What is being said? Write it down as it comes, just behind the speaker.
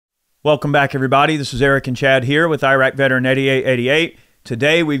Welcome back, everybody. This is Eric and Chad here with Iraq Veteran 8888.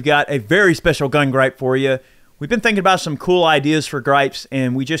 Today, we've got a very special gun gripe for you. We've been thinking about some cool ideas for gripes,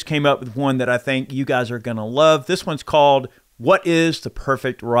 and we just came up with one that I think you guys are going to love. This one's called, What is the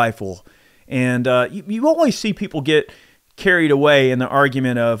Perfect Rifle? And you always see people get carried away in the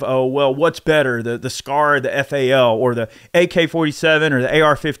argument of, oh, well, what's better, the SCAR, the FAL, or the AK-47 or the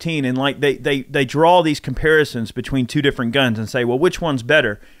AR-15? And like they draw these comparisons between two different guns and say, well, which one's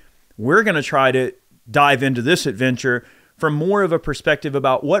better? We're going to try to dive into this adventure from more of a perspective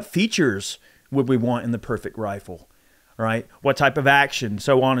about what features would we want in the perfect rifle, right? What type of action,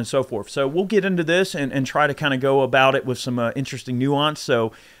 so on and so forth. So we'll get into this and try to kind of go about it with some interesting nuance.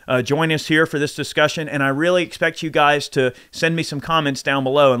 So join us here for this discussion, and I really expect you guys to send me some comments down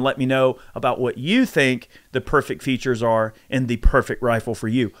below and let me know about what you think the perfect features are in the perfect rifle for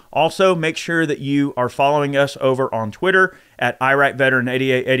you. Also, make sure that you are following us over on Twitter at Iraq Veteran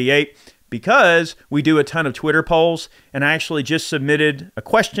 8888, because we do a ton of Twitter polls, and I actually just submitted a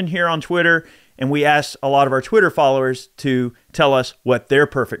question here on Twitter, and we asked a lot of our Twitter followers to tell us what their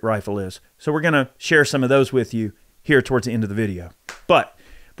perfect rifle is. So we're going to share some of those with you here towards the end of the video. But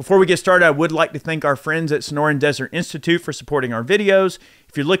before we get started, I would like to thank our friends at Sonoran Desert Institute for supporting our videos.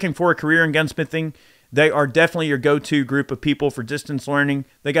 If you're looking for a career in gunsmithing, they are definitely your go-to group of people for distance learning.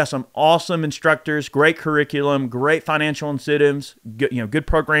 They got some awesome instructors, great curriculum, great financial incentives, good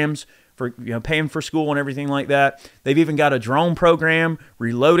programs for paying for school and everything like that. They've even got a drone program,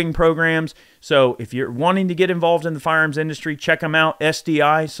 reloading programs. So if you're wanting to get involved in the firearms industry, check them out.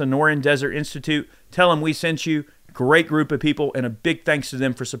 SDI, Sonoran Desert Institute. Tell them we sent you. Great group of people, and a big thanks to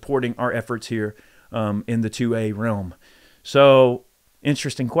them for supporting our efforts here in the 2A realm. So,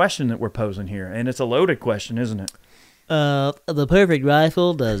 interesting question that we're posing here, and it's a loaded question, isn't it? The perfect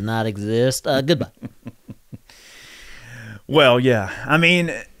rifle does not exist. Goodbye. Well, yeah. I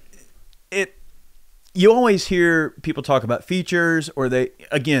mean, you always hear people talk about features, or they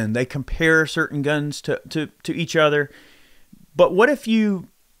compare certain guns to each other. But what if you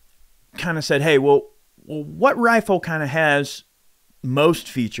kind of said, hey, well, what rifle kind of has most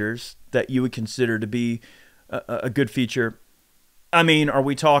features that you would consider to be a good feature? I mean, are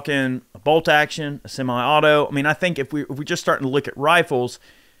we talking a bolt action, a semi-auto? I mean, I think if we're just starting to look at rifles,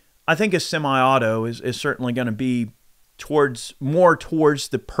 I think a semi-auto is certainly going to be more towards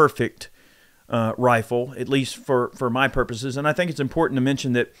the perfect rifle, at least for my purposes. And I think it's important to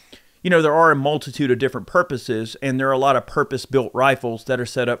mention that, there are a multitude of different purposes, and there are a lot of purpose-built rifles that are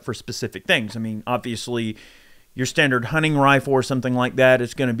set up for specific things. I mean, obviously, your standard hunting rifle or something like that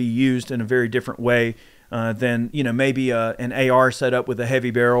is going to be used in a very different way than, maybe an AR set up with a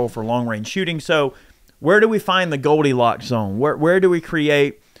heavy barrel for long-range shooting. So where do we find the Goldilocks zone? Where do we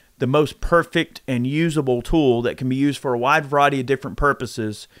create the most perfect and usable tool that can be used for a wide variety of different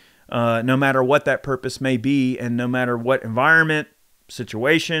purposes, no matter what that purpose may be, and no matter what environment,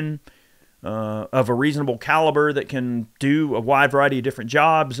 situation, of a reasonable caliber that can do a wide variety of different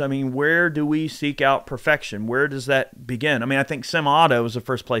jobs? I mean, where do we seek out perfection? Where does that begin? I mean, I think semi-auto is the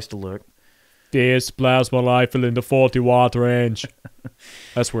first place to look. This plasma rifle in the 40-watt range.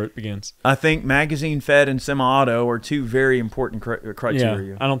 That's where it begins. I think magazine-fed and semi-auto are two very important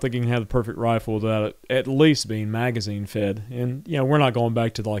criteria. Yeah, I don't think you can have the perfect rifle without it at least being magazine-fed. And, we're not going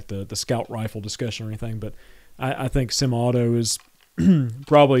back to like the scout rifle discussion or anything, but I think semi-auto is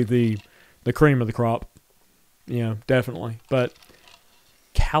probably the cream of the crop. Definitely. But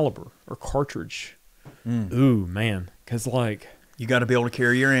caliber or cartridge. Ooh, man. Because, like, you got to be able to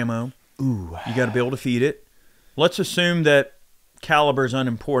carry your ammo. Ooh. You got to be able to feed it. Let's assume that caliber is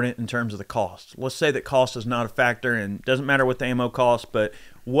unimportant in terms of the cost. Let's say that cost is not a factor, and it doesn't matter what the ammo costs, but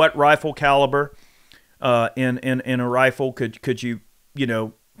what rifle caliber in a rifle could you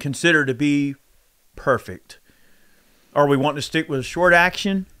consider to be perfect? Are we wanting to stick with a short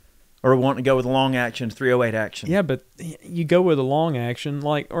action, or are we wanting to go with a long action, 308 action? Yeah, but you go with a long action,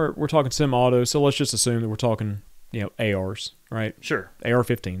 or we're talking semi-auto, so let's just assume that we're talking, ARs, right? Sure.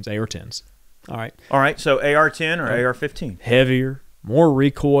 AR-15s, AR-10s. All right. All right, so AR-10 or AR-15? Heavier, more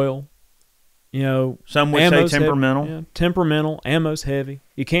recoil, Some would say temperamental. Heavy, temperamental, ammo's heavy.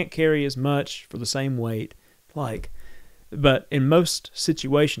 You can't carry as much for the same weight. But in most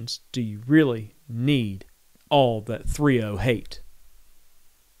situations, do you really need all that 3.0 hate?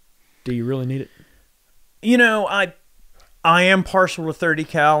 Do you really need it? I am partial to 30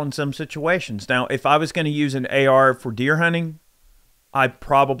 cal in some situations. Now, if I was going to use an AR for deer hunting, I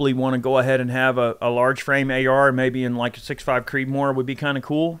probably want to go ahead and have a large frame AR, maybe in like a 6.5 Creedmoor would be kind of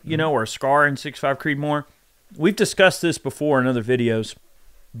cool, or a SCAR in 6.5 Creedmoor. We've discussed this before in other videos,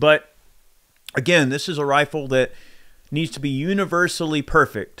 but again, this is a rifle that needs to be universally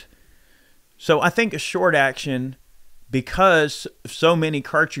perfect So I think a short action, because so many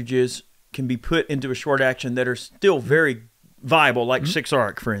cartridges can be put into a short action that are still very viable, like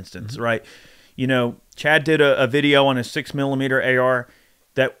 6-ARC, for instance, right? You know, Chad did a video on a 6mm AR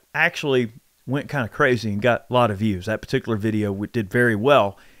that actually went kind of crazy and got a lot of views. That particular video did very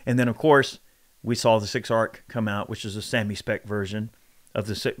well. And then, of course, we saw the 6-ARC come out, which is a semi-spec version of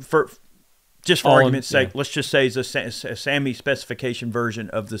the just for argument's sake, let's just say it's a SAMI specification version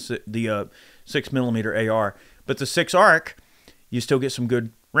of the 6mm AR. But the 6-ARC, you still get some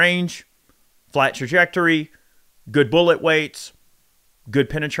good range, flat trajectory, good bullet weights, good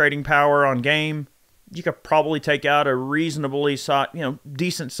penetrating power on game. You could probably take out a reasonably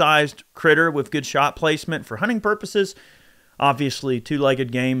decent sized critter with good shot placement for hunting purposes. Obviously,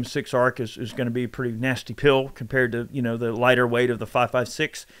 two-legged game, 6-ARC is going to be a pretty nasty pill compared to, you know, the lighter weight of the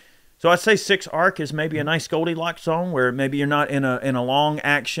 5.56. So I'd say 6-ARC is maybe a nice Goldilocks zone where maybe you're not in a long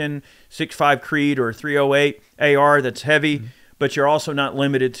action 6.5 Creed or 308 AR that's heavy, but you're also not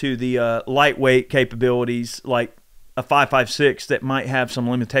limited to the lightweight capabilities like a 5.56 that might have some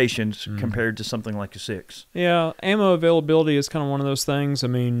limitations compared to something like a 6. Yeah, ammo availability is kind of one of those things. I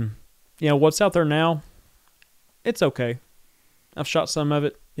mean, you know, what's out there now, it's okay. I've shot some of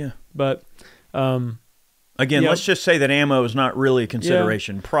it. Yeah. But again, let's just say that ammo is not really a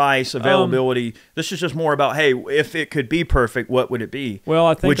consideration. Yeah. Price, availability. This is just more about, hey, if it could be perfect, what would it be? Well,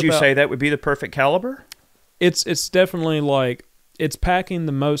 I think would you say that would be the perfect caliber? It's definitely like it's packing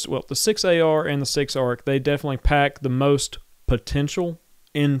the most. Well, the 6AR and the 6-ARC, they definitely pack the most potential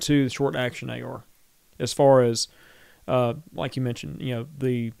into the short action AR, as far as like you mentioned, you know,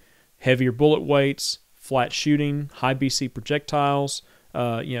 the heavier bullet weights, flat shooting, high BC projectiles,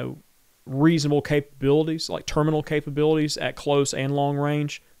 you know, reasonable capabilities, like terminal capabilities at close and long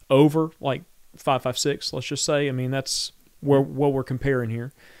range over like 5.56, let's just say. I mean, that's what we're comparing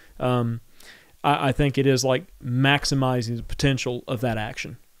here. I think it is like maximizing the potential of that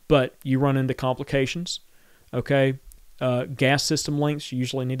action. But you run into complications, okay? Gas system lengths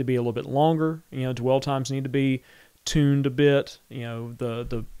usually need to be a little bit longer. You know, dwell times need to be tuned a bit. You know,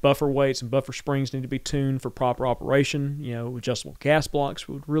 the buffer weights and buffer springs need to be tuned for proper operation. You know, adjustable gas blocks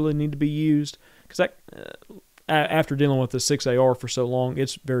would really need to be used, because that after dealing with the 6AR for so long,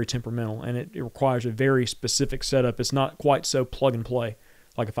 it's very temperamental and it requires a very specific setup. It's not quite so plug and play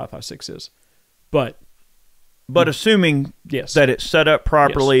like a 5.56 is. But assuming that it's set up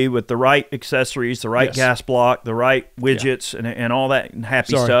properly with the right accessories, the right gas block, the right widgets, and all that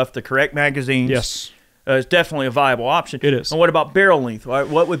happy stuff, the correct magazines. Yes. It's definitely a viable option. It is. And what about barrel length?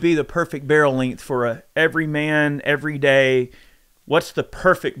 What would be the perfect barrel length for a every man, every day? What's the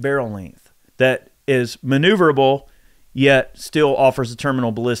perfect barrel length that is maneuverable yet still offers the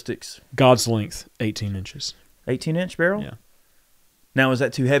terminal ballistics? God's length, 18 inches. 18-inch barrel? Yeah. Now, is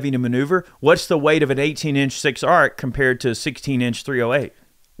that too heavy to maneuver? What's the weight of an 18-inch 6-ARC compared to a 16-inch 308?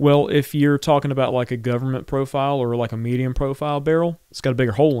 Well, if you're talking about like a government profile or like a medium profile barrel, it's got a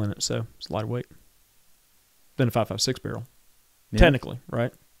bigger hole in it, so it's lighter weight than a 5.56 barrel, technically,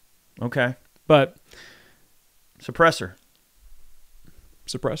 right? Okay. But suppressor.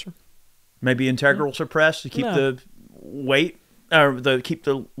 Maybe integral suppress to keep the weight or keep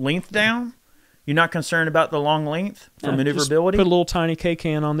the length down. You're not concerned about the long length for maneuverability? Just put a little tiny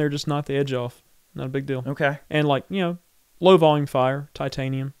K-can on there, just knock the edge off. Not a big deal. Okay. And like, you know, low volume fire,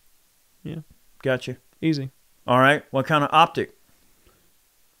 titanium. Yeah. Gotcha. Easy. All right. What kind of optic?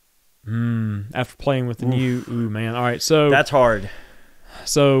 After playing with the new, man. All right, so that's hard.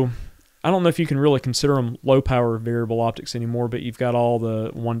 So I don't know if you can really consider them low power variable optics anymore, but you've got all the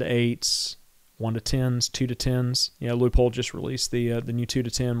 1:8s, 1:10s, 2:10s. You know, Leupold just released the new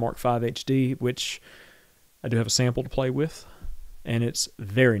 2:10 Mark V HD, which I do have a sample to play with, and it's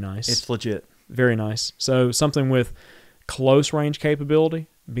very nice. It's legit. Very nice. So something with close range capability,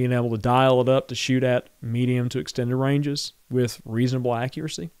 being able to dial it up to shoot at medium to extended ranges with reasonable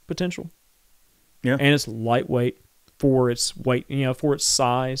accuracy potential. Yeah. And it's lightweight for its weight, you know, for its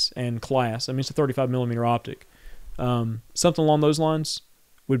size and class. I mean, it's a 35mm optic. Something along those lines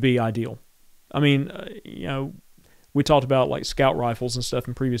would be ideal. I mean, you know, we talked about like scout rifles and stuff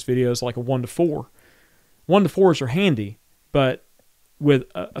in previous videos, like a 1:4. 1:4s are handy, but with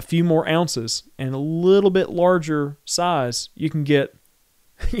a few more ounces and a little bit larger size, you can get,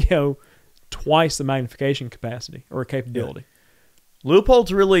 you know, twice the magnification capacity or capability. Yeah.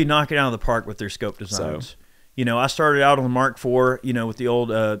 Leupold's really knocking out of the park with their scope designs. So, you know, I started out on the Mark IV, you know, with the old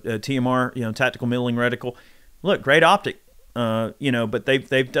TMR, you know, tactical middling reticle. Look, great optic, you know, but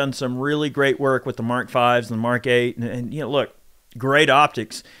they've done some really great work with the Mark Vs and the Mark VIII, and you know, look, great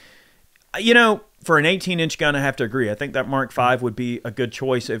optics. You know, for an 18-inch gun, I have to agree. I think that Mark V would be a good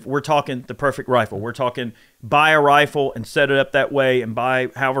choice. If we're talking the perfect rifle, we're talking buy a rifle and set it up that way and buy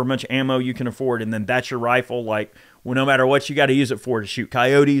however much ammo you can afford, and then that's your rifle. Like, well, no matter what you got to use it for, to shoot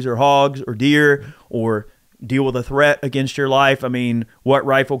coyotes or hogs or deer or deal with a threat against your life. I mean, what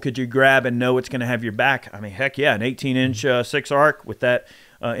rifle could you grab and know it's going to have your back? I mean, heck yeah, an 18-inch 6 arc with that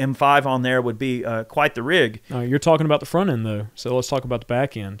M5 on there would be quite the rig. You're talking about the front end, though, so let's talk about the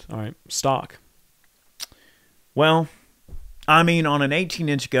back end. All right, stock. Well, I mean, on an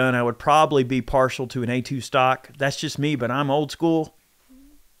 18-inch gun, I would probably be partial to an A2 stock. That's just me, but I'm old school.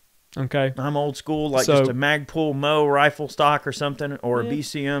 Okay. I'm old school, like So- just a Magpul Mo rifle stock or something, or a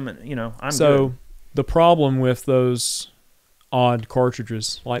BCM, and you know, I'm So good. the problem with those odd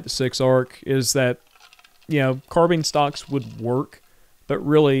cartridges like the 6 arc is that, you know, carbine stocks would work, but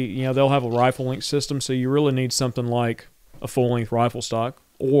really, you know, they'll have a rifle link system, so you really need something like a full-length rifle stock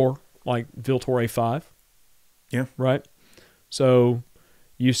or like Viltor A5. Yeah. Right? So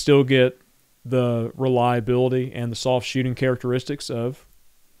you still get the reliability and the soft shooting characteristics of,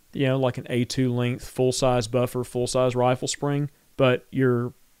 you know, like an A2 length, full-size buffer, full-size rifle spring, but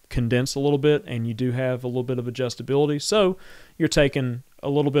you're condensed a little bit and you do have a little bit of adjustability. So you're taking a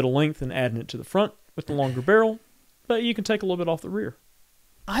little bit of length and adding it to the front with the longer barrel, but you can take a little bit off the rear.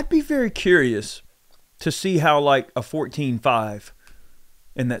 I'd be very curious to see how like a 14.5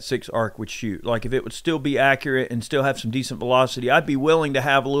 in that 6 arc would shoot. Like if it would still be accurate and still have some decent velocity. I'd be willing to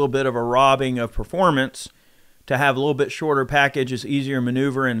have a little bit of a robbing of performance to have a little bit shorter package, is easier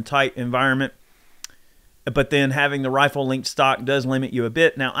maneuver in a tight environment. But then having the rifle length stock does limit you a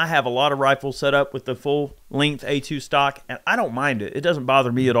bit. Now, I have a lot of rifles set up with the full length A2 stock, and I don't mind it. It doesn't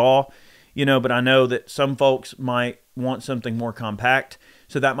bother me at all, you know, but I know that some folks might want something more compact,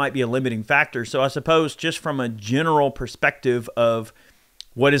 so that might be a limiting factor. So I suppose just from a general perspective of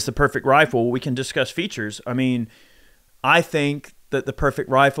what is the perfect rifle, we can discuss features. I mean, I think that the perfect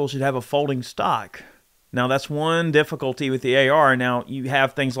rifle should have a folding stock. Now, that's one difficulty with the AR. Now, you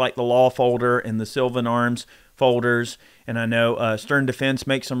have things like the Law folder and the Sylvan Arms folders, and I know Stern Defense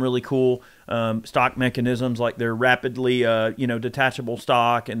makes some really cool stock mechanisms, like their rapidly, detachable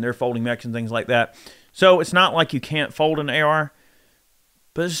stock and their folding mechs and things like that. So it's not like you can't fold an AR,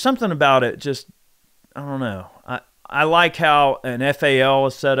 but there's something about it just, I don't know. I like how an FAL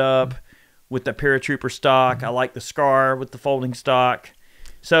is set up with the Paratrooper stock. I like the SCAR with the folding stock.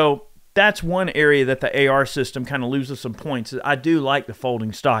 So that's one area that the AR system kind of loses some points. I do like the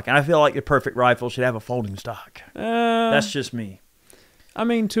folding stock, and I feel like the perfect rifle should have a folding stock. That's just me. I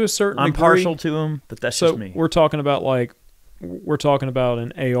mean, to a certain I'm degree. partial to them, but that's just me. We're talking about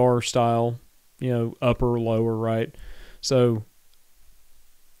an AR style, you know, upper, lower, right? So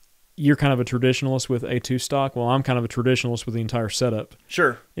you're kind of a traditionalist with A2 stock. Well, I'm kind of a traditionalist with the entire setup.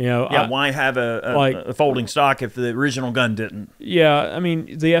 Sure. You know, Yeah, why have a folding stock if the original gun didn't? Yeah, I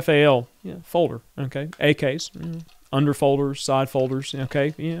mean, the FAL, folder, okay. AKs, under folders, side folders,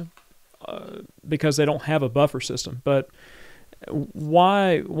 okay, because they don't have a buffer system. But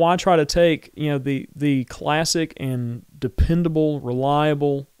why try to take, the classic and dependable,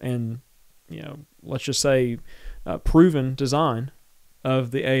 reliable, and, let's just say proven design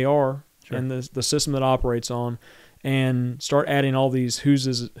of the AR and the system that operates on, and start adding all these who's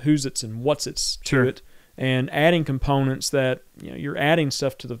its and what's its to it, and adding components that you're adding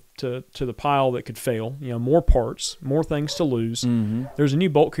stuff to the pile that could fail. More parts, more things to lose. Mm-hmm. There's a new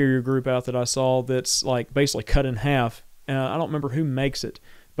bolt carrier group out that I saw that's like basically cut in half. I don't remember who makes it,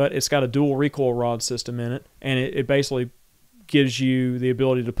 but it's got a dual recoil rod system in it, and it basically gives you the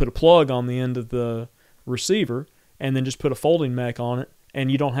ability to put a plug on the end of the receiver and then just put a folding mech on it,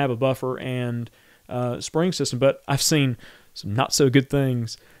 and you don't have a buffer and spring system. But I've seen some not so good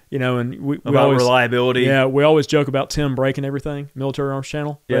things, and we about always, reliability. Yeah, we always joke about Tim breaking everything, Military Arms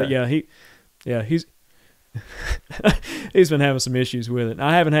Channel. But he's he's been having some issues with it.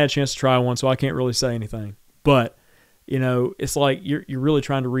 I haven't had a chance to try one, so I can't really say anything. But it's like you're really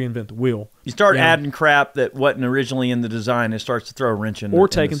trying to reinvent the wheel. You start adding crap that wasn't originally in the design. It starts to throw a wrench in. Or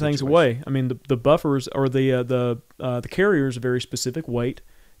taking things away. I mean, the buffers or the carrier is a very specific weight,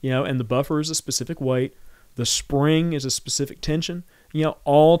 and the buffer is a specific weight. The spring is a specific tension,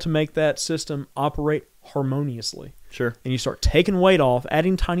 all to make that system operate harmoniously. Sure. And you start taking weight off,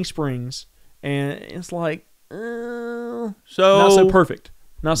 adding tiny springs, and it's like, not so perfect.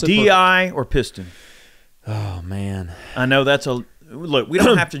 Not so DI or piston? Oh man, I know that's a look, we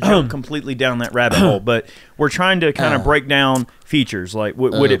don't have to jump completely down that rabbit hole, but we're trying to kind of break down features. Like,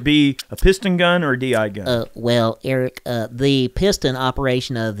 would it be a piston gun or a DI gun? Well, Eric, the piston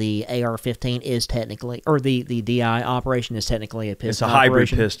operation of the AR-15 is technically, or the DI operation is technically a piston. It's a hybrid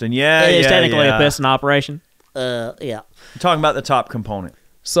operation. piston. Yeah, It is yeah, technically yeah. a piston operation. Yeah. I'm talking about the top component.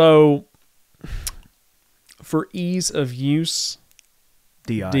 So, for ease of use,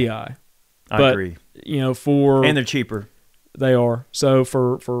 DI. DI. I But, agree. You know, for And they're cheaper. they are. So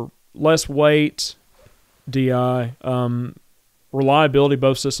for less weight, DI, reliability,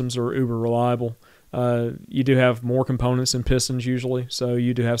 both systems are uber reliable. You do have more components in pistons usually, so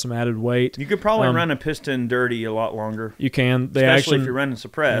you do have some added weight. You could probably run a piston dirty a lot longer. You can. The Especially action, if you're running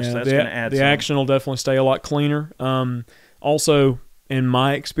suppressed. yeah, That's the, going to add the some. action will definitely stay a lot cleaner. Also, in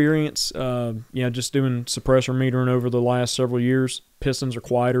my experience, just doing suppressor metering over the last several years, pistons are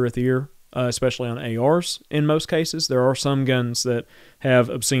quieter at the ear, especially on ARs in most cases. There are some guns that have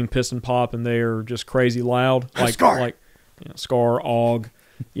obscene piston pop and they are just crazy loud, like Scar, AUG,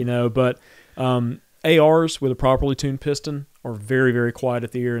 but ARs with a properly tuned piston are very, very quiet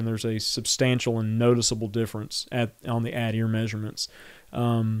at the ear, and there's a substantial and noticeable difference on the ad ear measurements.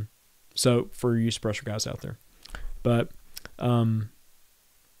 So for you suppressor guys out there, but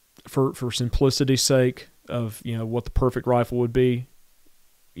for simplicity's sake of what the perfect rifle would be,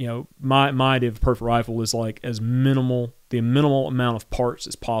 my idea of a perfect rifle is like the minimal amount of parts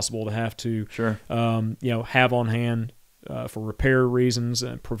as possible to have to have on hand for repair reasons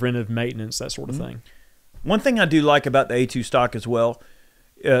and preventive maintenance, that sort of thing. One thing I do like about the A2 stock as well,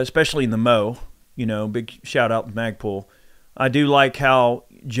 especially in the Mo, big shout out to Magpul. I do like how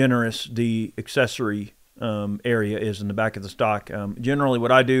generous the accessory area is in the back of the stock. Generally,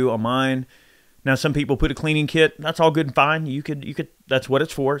 what I do on mine. Now, some people put a cleaning kit. That's all good and fine. You could. That's what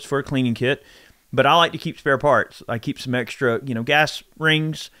it's for. It's for a cleaning kit. But I like to keep spare parts. I keep some extra, gas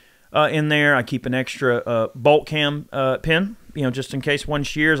rings in there. I keep an extra bolt cam pin, just in case one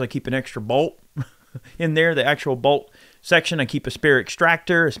shears. I keep an extra bolt in there, the actual bolt section. I keep a spare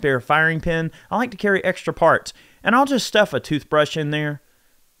extractor, a spare firing pin. I like to carry extra parts, and I'll just stuff a toothbrush in there.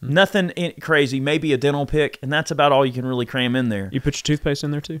 Nothing crazy. Maybe a dental pick, and that's about all you can really cram in there. You put your toothpaste in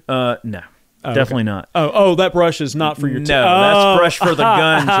there too? No. Oh, definitely not. Oh, that brush is not for your No, that's brush for the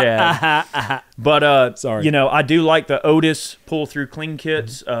gun, Chad. But, sorry. I do like the Otis pull-through clean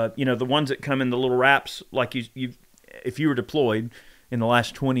kits. The ones that come in the little wraps, like if you were deployed in the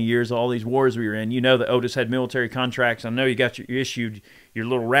last 20 years, all these wars we were in, that Otis had military contracts. I know you issued your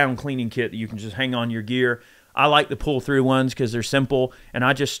little round cleaning kit that you can just hang on your gear. I like the pull-through ones because they're simple, and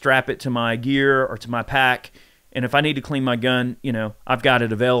I just strap it to my gear or to my pack. And if I need to clean my gun, I've got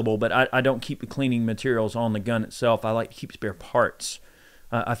it available, but I don't keep the cleaning materials on the gun itself. I like to keep spare parts.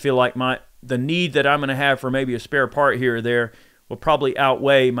 I feel like the need that I'm going to have for maybe a spare part here or there will probably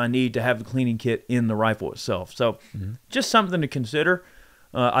outweigh my need to have the cleaning kit in the rifle itself. So just something to consider.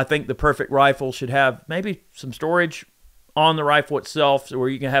 I think the perfect rifle should have maybe some storage on the rifle itself where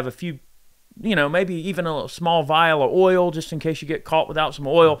you can have a few, maybe even a small vial of oil just in case you get caught without some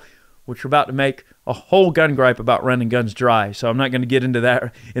oil, which we're about to make a whole gun gripe about running guns dry. So I'm not going to get into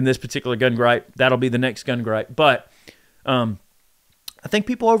that in this particular gun gripe. That'll be the next gun gripe. But I think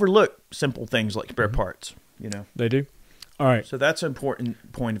people overlook simple things like spare parts, They do. All right. So that's an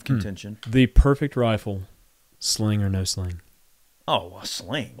important point of contention. The perfect rifle, sling or no sling? Oh, a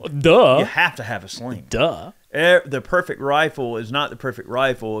sling. Duh. You have to have a sling. Duh. The perfect rifle is not the perfect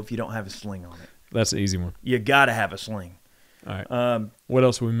rifle if you don't have a sling on it. That's the easy one. You got to have a sling. All right. What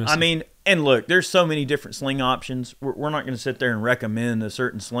else are we missing? I mean, and look, there's so many different sling options. We're not going to sit there and recommend a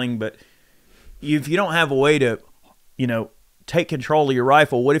certain sling, but if you don't have a way to, take control of your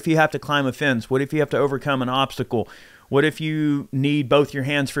rifle, what if you have to climb a fence? What if you have to overcome an obstacle? What if you need both your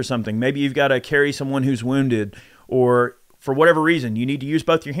hands for something? Maybe you've got to carry someone who's wounded, or for whatever reason, you need to use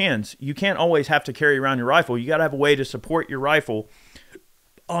both your hands. You can't always have to carry around your rifle. You got to have a way to support your rifle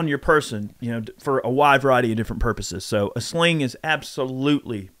on your person, for a wide variety of different purposes. So a sling is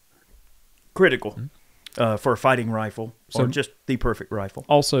absolutely critical for a fighting rifle, or just the perfect rifle.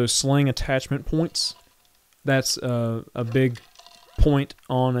 Also, sling attachment points. That's a big point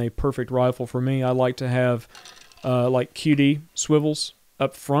on a perfect rifle for me. I like to have like QD swivels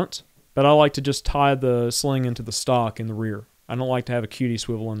up front, but I like to just tie the sling into the stock in the rear. I don't like to have a QD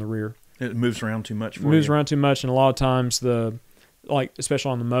swivel in the rear. It moves around too much for you. It moves around too much, and a lot of times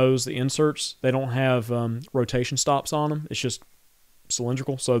especially on the Mo's, the inserts, they don't have rotation stops on them. It's just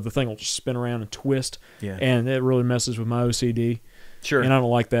cylindrical, so the thing will just spin around and twist, and it really messes with my OCD. Sure. And I don't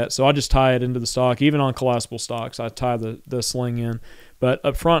like that, so I just tie it into the stock. Even on collapsible stocks, I tie the sling in. But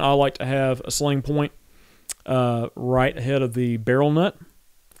up front, I like to have a sling point right ahead of the barrel nut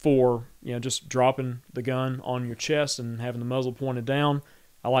for just dropping the gun on your chest and having the muzzle pointed down.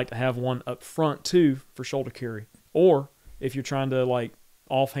 I like to have one up front too for shoulder carry. Or if you're trying to like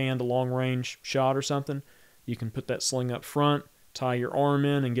offhand a long range shot or something, you can put that sling up front, tie your arm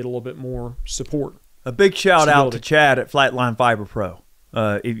in, and get a little bit more support. A big shout out Stability. to Chad at Flatline Fiber Pro.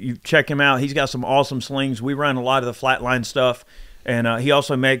 If you check him out, he's got some awesome slings. We run a lot of the Flatline stuff, and he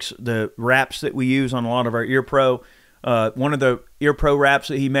also makes the wraps that we use on a lot of our Ear Pro. One of the Ear Pro wraps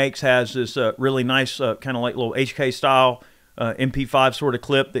that he makes has this really nice kind of like little HK style MP5 sort of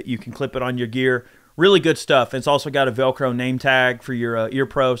clip that you can clip it on your gear. Really good stuff. It's also got a Velcro name tag for your Ear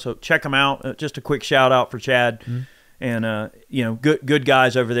Pro, so check them out. Just a quick shout out for Chad, and good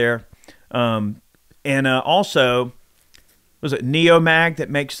guys over there. And also, was it Neomag that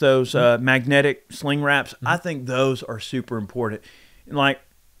makes those magnetic sling wraps? I think those are super important. Like,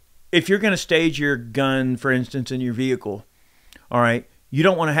 if you're going to stage your gun, for instance, in your vehicle, all right, you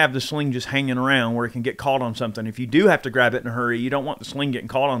don't want to have the sling just hanging around where it can get caught on something. If you do have to grab it in a hurry, you don't want the sling getting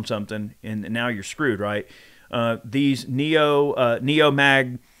caught on something, and now you're screwed, right? These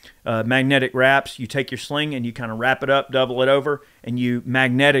Neomag magnetic wraps, you take your sling and you kind of wrap it up, double it over, and you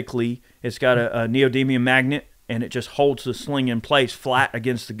magnetically, it's got a neodymium magnet, and it just holds the sling in place flat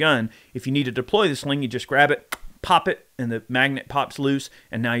against the gun. If you need to deploy the sling, you just grab it, pop it, and the magnet pops loose,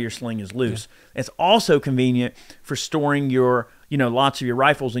 and now your sling is loose. Yeah. It's also convenient for storing your, lots of your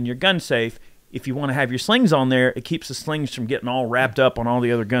rifles in your gun safe. If you want to have your slings on there, it keeps the slings from getting all wrapped up on all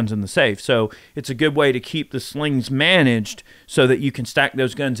the other guns in the safe. So it's a good way to keep the slings managed so that you can stack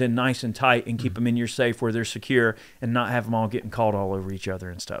those guns in nice and tight and keep them in your safe where they're secure and not have them all getting caught all over each other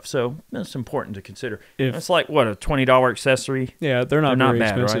and stuff. So that's important to consider. It's like, what, a $20 accessory? Yeah, they're not very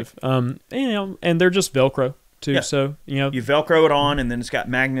bad, expensive. Right? And they're just Velcro too. Yeah. So, you Velcro it on, and then it's got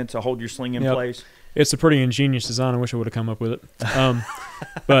magnets to hold your sling in place. It's a pretty ingenious design. I wish I would have come up with it.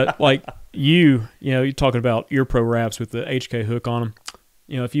 But like you're talking about Ear Pro wraps with the HK hook on them.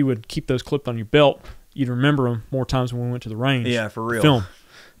 If you would keep those clipped on your belt, you'd remember them more times when we went to the range. Yeah, for real.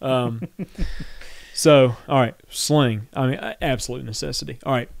 Film. So, all right, sling. I mean, absolute necessity.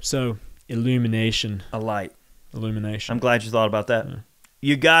 All right, so illumination. A light. Illumination. I'm glad you thought about that. Yeah.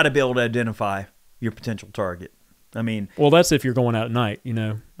 You got to be able to identify your potential target. I mean, well, that's if you're going out at night.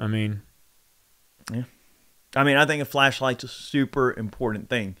 I mean. Yeah. I think a flashlight's a super important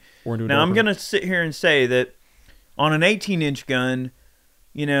thing. Now, I'm going to sit here and say that on an 18-inch gun,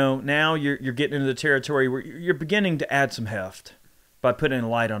 now you're getting into the territory where you're beginning to add some heft by putting a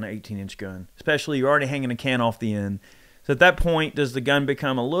light on an 18-inch gun, especially you're already hanging a can off the end. So at that point, does the gun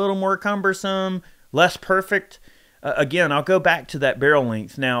become a little more cumbersome, less perfect? Again, I'll go back to that barrel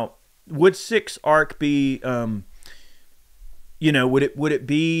length. Now, would 6 arc be... would it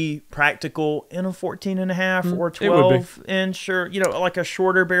be practical in a 14.5 or 12 inch, or like a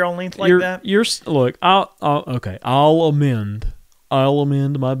shorter barrel length like that? Look, I'll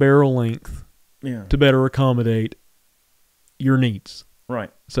amend my barrel length to better accommodate your needs.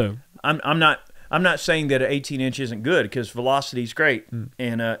 Right. So I'm not saying that an 18 inch isn't good, because velocity is great,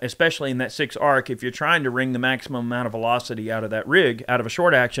 and especially in that 6 arc, if you're trying to wring the maximum amount of velocity out of that rig, out of a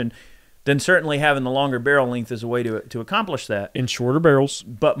short action, then certainly having the longer barrel length is a way to accomplish that. In shorter barrels.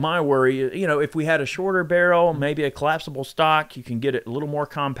 But my worry, if we had a shorter barrel, maybe a collapsible stock, you can get it a little more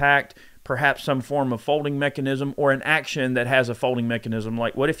compact, perhaps some form of folding mechanism, or an action that has a folding mechanism.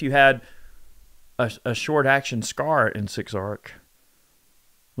 Like, what if you had a short action SCAR in 6 arc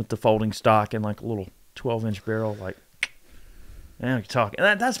with the folding stock and like a little 12-inch barrel? Like, now you're talking.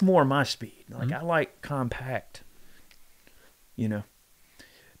 That's more my speed. Like, I like compact,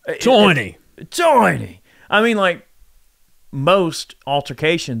 Tiny. I mean, like, most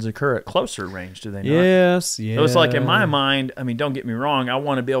altercations occur at closer range, do they not? Yes. So it's like, in my mind, don't get me wrong, I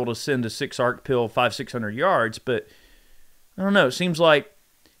want to be able to send a 6 arc pill 500-600 yards, but I don't know. It seems like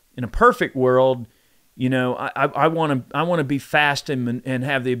in a perfect world, I want to be fast and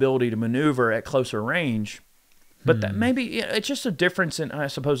have the ability to maneuver at closer range. But that maybe it's just a difference in, I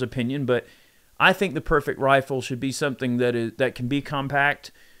suppose, opinion. But I think the perfect rifle should be something that can be compact,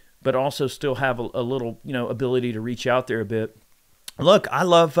 but also still have a little, ability to reach out there a bit. Look, I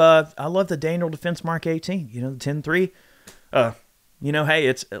love the Daniel Defense Mark 18, the 10.3. Hey,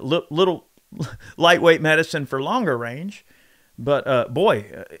 it's a little lightweight medicine for longer range, but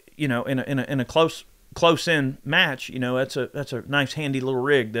boy, in a close in match, that's a nice handy little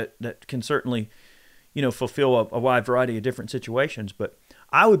rig that can certainly, fulfill a wide variety of different situations. But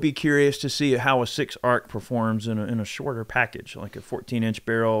I would be curious to see how a 6 arc performs in a shorter package, like a 14-inch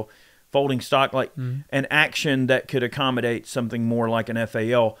barrel, folding stock, like an action that could accommodate something more like an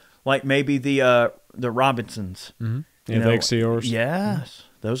FAL. like maybe the Robinsons. Mm-hmm. You Yeah, know, the XCRs. Yes,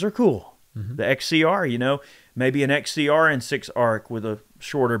 those are cool. Mm-hmm. The XCR, you know, maybe an XCR and 6 arc with a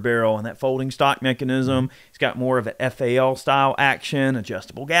shorter barrel and that folding stock mechanism. It's got more of an FAL style action,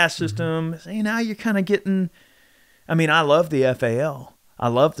 adjustable gas system. See, now you're kind of getting. I mean, I love the FAL. I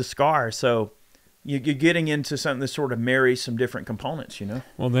love the SCAR. So you're getting into something that sort of marries some different components, you know.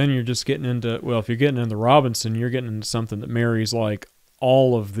 Well, then you're just getting into, well, if you're getting into the Robinson, you're getting into something that marries like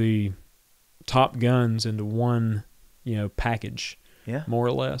all of the top guns into one, you know, package, Yeah, more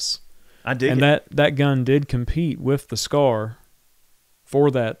or less. I dig And it. that gun did compete with the SCAR for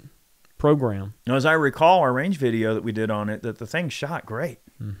that program. Now, as I recall, our range video that we did on it, that the thing shot great.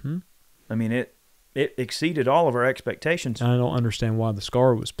 Mm-hmm. I mean, it exceeded all of our expectations. I don't understand why the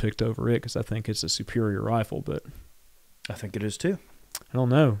SCAR was picked over it, because I think it's a superior rifle, but I think it is too. I don't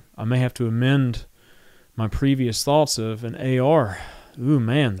know. I may have to amend my previous thoughts of an AR. Ooh,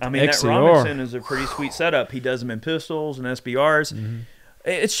 man. I mean, that XCR. Robinson is a pretty sweet setup. He does them in pistols and SBRs. Mm-hmm.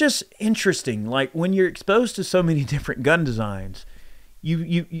 It's just interesting. Like when you're exposed to so many different gun designs,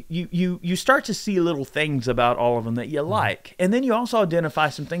 you start to see little things about all of them that you like, and then you also identify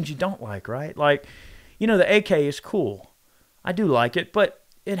some things you don't like. Right? Like, you know, the AK is cool. I do like it, but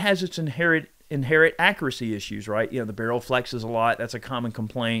it has its inherent accuracy issues, right? You know, the barrel flexes a lot. That's a common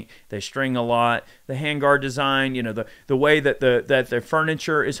complaint. They string a lot. The handguard design, you know, the way that the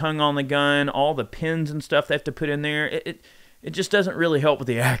furniture is hung on the gun, all the pins and stuff they have to put in there, it just doesn't really help with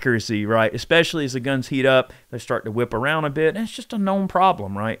the accuracy, right? Especially as the guns heat up, they start to whip around a bit, and it's just a known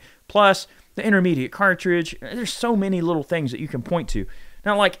problem, right? Plus, the intermediate cartridge, there's so many little things that you can point to.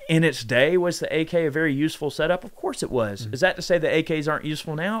 Now, like in its day, was the AK a very useful setup? Of course it was. Is that to say the AKs aren't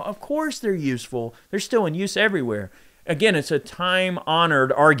useful now? Of course they're useful. They're still in use everywhere. Again, it's a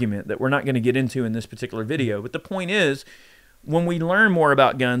time-honored argument that we're not going to get into in this particular video. But the point is, when we learn more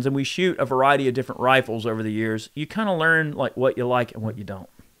about guns and we shoot a variety of different rifles over the years, you kind of learn like what you like and what you don't.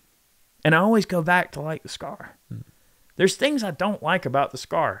 And I always go back to like the SCAR. There's things I don't like about the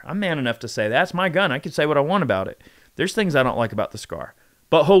SCAR. I'm man enough to say that's my gun. I can say what I want about it. There's things I don't like about the SCAR.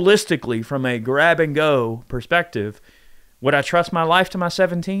 But holistically, from a grab-and-go perspective, would I trust my life to my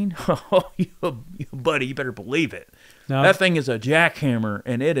 17? Oh, buddy, you better believe it. Now, That thing is a jackhammer,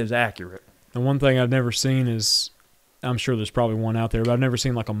 and it is accurate. and one thing I've never seen is, I'm sure there's probably one out there, but I've never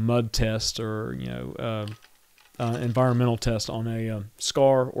seen like a mud test or, you know, environmental test on a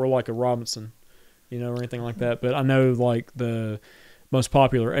SCAR or like a Robinson, you know, or anything like that. But I know like the most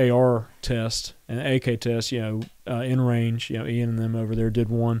popular AR test and AK test, you know, in range, you know, Ian and them over there did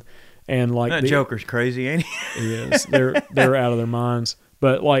one, and like That Joker's crazy, ain't he? Yes, they're out of their minds.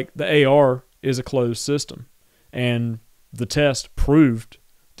 But like the AR is a closed system, and the test proved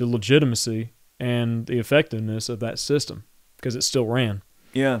the legitimacy and the effectiveness of that system because it still ran.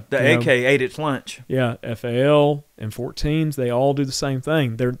 Yeah, the You AK know, ate its lunch. Yeah, FAL and 14s, they all do the same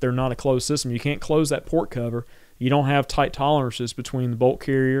thing. They're not a closed system. You can't close that port cover. You don't have tight tolerances between the bolt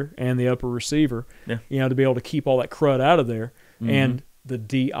carrier and the upper receiver, Yeah. you know, to be able to keep all that crud out of there. Mhm. And the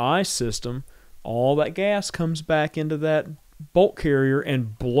DI system, all that gas comes back into that bolt carrier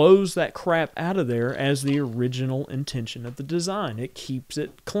and blows that crap out of there as the original intention of the design. It keeps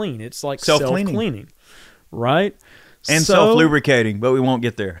it clean. It's like Self-cleaning. self-cleaning, right? And So- self-lubricating, but we won't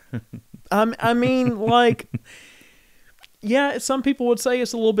get there. I mean, like, yeah, some people would say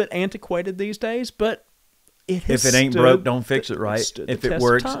it's a little bit antiquated these days, but it has If it ain't stood broke, don't fix the- it, right? stood the If it test of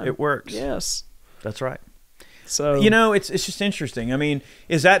works, time. it works. Yes. That's right. So You know, it's just interesting. I mean,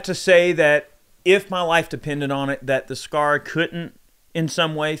 is that to say that if my life depended on it, that the SCAR couldn't in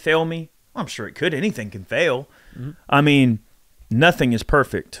some way fail me? I'm sure it could. Anything can fail. Mhm. I mean, nothing is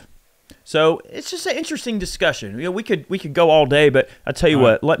perfect. So it's just an interesting discussion. You know, we could go all day, but I tell you All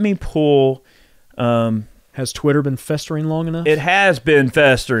what, let me pull. has Twitter been festering long enough? It has been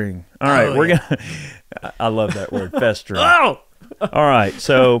festering. All right, Oh, we're yeah. gonna. I love that word, festering. Oh, All right,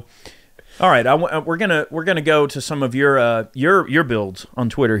 so, all right, we're gonna go to some of your builds on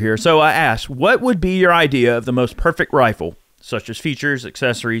Twitter here. So I asked, what would be your idea of the most perfect rifle, such as features,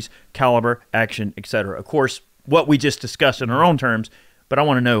 accessories, caliber, action, etc. Of course, what we just discussed in our own terms, but I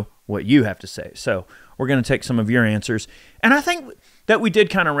want to know what you have to say. So we're gonna take some of your answers, and I think that we did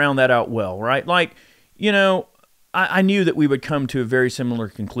kind of round that out well, right? Like, you know, I knew that we would come to a very similar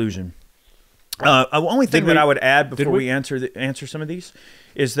conclusion. The only thing that I would add before we answer some of these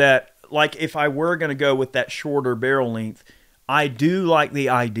is that, like, if I were going to go with that shorter barrel length, I do like the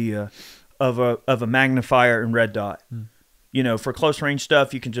idea of a magnifier and red dot. You know, for close range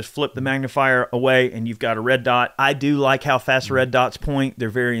stuff, you can just flip the magnifier away and you've got a red dot. I do like how fast red dots point. They're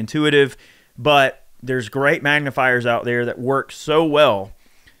very intuitive, but there's great magnifiers out there that work so well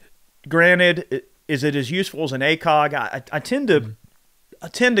granted, is it as useful as an ACOG? I tend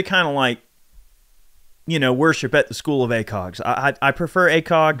to kind of like, worship at the school of ACOGs. I prefer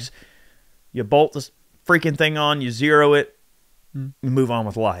ACOGs. You bolt the freaking thing on, you zero it, you move on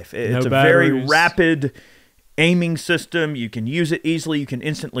with life. It's a very rapid aiming system. You can use it easily. You can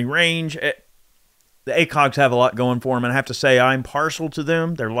instantly range. The ACOGs have a lot going for them, and I have to say I'm partial to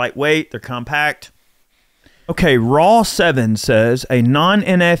them. They're lightweight. They're compact. Okay, Raw7 says a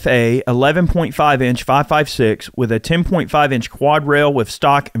non-NFA 11.5-inch 5.56 with a 10.5-inch quad rail with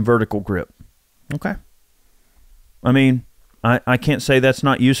stock and vertical grip. Okay. I mean, I can't say that's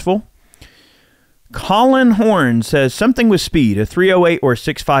not useful. Colin Horn says something with speed, a 308 or a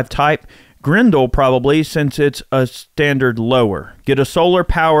 6.5 type. Grendel probably, since it's a standard lower. Get a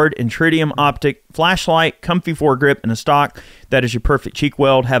solar-powered Intritium optic flashlight, comfy foregrip, and a stock. That is your perfect cheek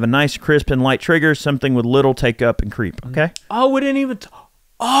weld. Have a nice, crisp, and light trigger, something with little take-up and creep. Okay? Oh, we didn't even...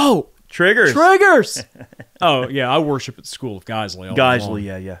 Triggers. Triggers! Oh, yeah, I worship at the School of Geisley all day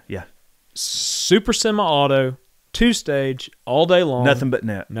long. Yeah. Super semi-auto, 2-stage, all day long. Nothing but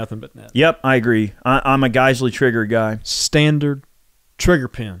net. Nothing but net. Yep, I agree. I'm a Geisley trigger guy. Standard trigger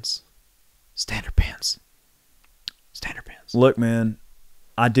pins. Standard pins. Look, man,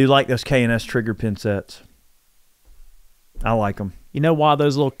 I do like those K&S trigger pin sets. I like them. You know why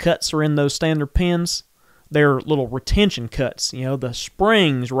those little cuts are in those standard pins? They're little retention cuts. The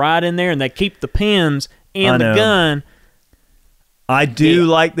springs right in there, and they keep the pins in the gun. I do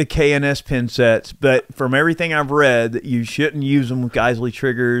like the K&S pin sets, but from everything I've read, you shouldn't use them with Geisley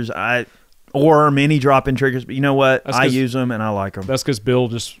triggers. Or mini drop-in triggers, but you know what? I use them and I like them. That's because Bill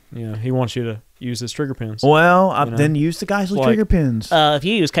just, he wants you to use his trigger pins. Well, then use the Geisley trigger pins. If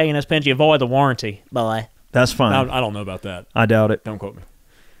you use K&S pins, you avoid the warranty, boy. That's fine. I don't know about that. I doubt it. Don't quote me.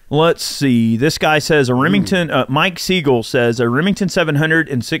 Let's see. This guy says a Remington, Mike Siegel says a Remington 700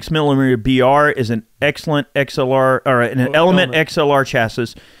 and 6mm BR is an excellent XLR, or an Element XLR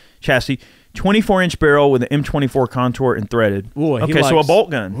chassis. 24-inch barrel with an M24 contour and threaded. Ooh, so a bolt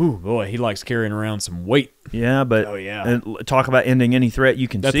gun. Ooh, boy, he likes carrying around some weight. Yeah, but talk about ending any threat you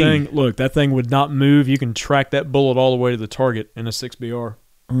can see. That thing would not move. You can track that bullet all the way to the target in a 6BR.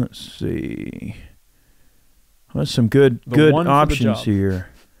 Let's see. What's some good options here?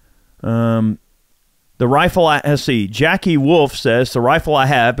 The rifle let's see. Jackie Wolf says the rifle I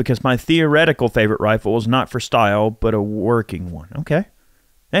have because my theoretical favorite rifle is not for style but a working one. Okay.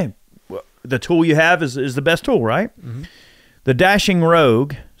 Hey. The tool you have is the best tool, right? Mm-hmm. The Dashing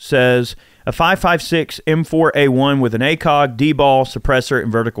Rogue says a 5.56 M4A1 with an ACOG, D-ball, suppressor,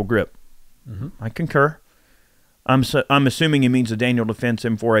 and vertical grip. Mm-hmm. I concur. I'm assuming it means the Daniel Defense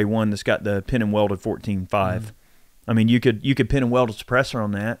M4A1 that's got the pin and welded 14.5. Mm-hmm. I mean, you could pin and weld a suppressor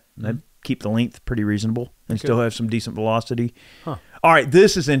on that. Mm-hmm. That'd keep the length pretty reasonable and still have some decent velocity. Huh. All right,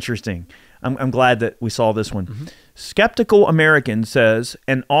 this is interesting. I'm glad that we saw this one. Mm-hmm. Skeptical American says,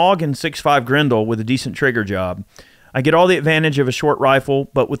 an AUG and 6.5 Grendel with a decent trigger job. I get all the advantage of a short rifle,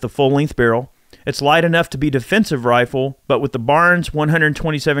 but with the full-length barrel. It's light enough to be defensive rifle, but with the Barnes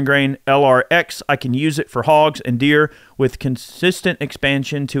 127 grain LRX, I can use it for hogs and deer with consistent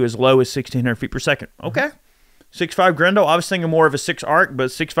expansion to as low as 1,600 feet per second. Okay. 6.5 Grendel, I was thinking more of a 6 arc,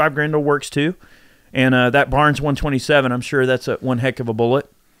 but 6.5 Grendel works too. And that Barnes 127, I'm sure that's one heck of a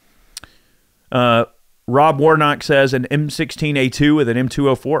bullet. Rob Warnock says an M16A2 with an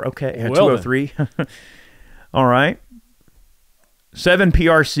M204. Okay, a 203. All right. 7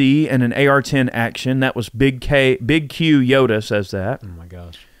 PRC and an AR-10 action. That was Big Q Yoda says that. Oh, my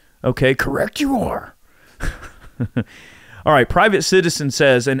gosh. Okay, correct you are. All right, Private Citizen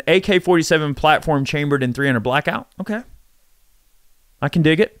says an AK-47 platform chambered in 300 blackout. Okay. I can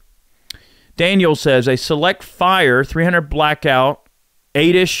dig it. Daniel says a Select Fire 300 blackout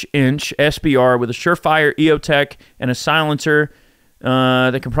 8-inch SBR with a Surefire EOTech and a silencer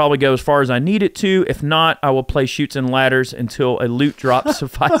that can probably go as far as I need it to. If not, I will play Chutes and Ladders until a loot drop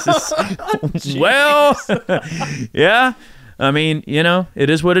suffices. Well, yeah. I mean, it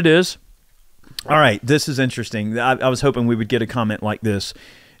is what it is. All right, this is interesting. I was hoping we would get a comment like this.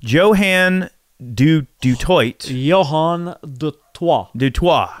 Johan Dutoit. Johan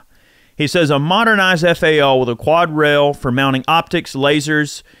Dutoit. He says a modernized FAL with a quad rail for mounting optics,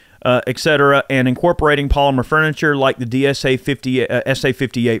 lasers, etc., and incorporating polymer furniture like the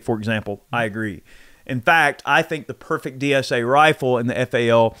SA58, for example. I agree. In fact, I think the perfect DSA rifle in the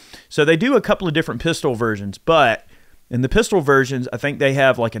FAL, so they do a couple of different pistol versions, but in the pistol versions, I think they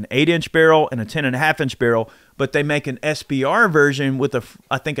have like an 8-inch barrel and a 10.5-inch barrel, but they make an SBR version with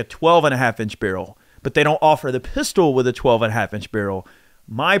I think a 12.5-inch barrel, but they don't offer the pistol with a 12.5-inch barrel.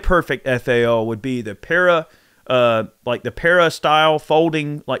 My perfect FAL would be the Para like the para style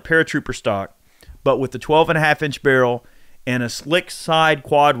folding, like paratrooper stock, but with the 12.5-inch barrel and a slick side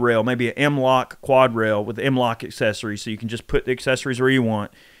quad rail, maybe an M-LOK quad rail with M-LOK accessories, so you can just put the accessories where you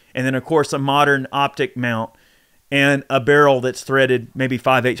want. And then, of course, a modern optic mount and a barrel that's threaded maybe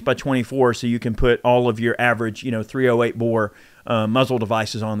 5/8 by 24, so you can put all of your average, 308 bore muzzle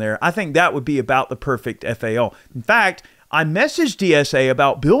devices on there. I think that would be about the perfect FAL. In fact, I messaged DSA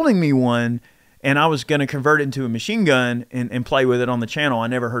about building me one, and I was going to convert it into a machine gun and play with it on the channel. I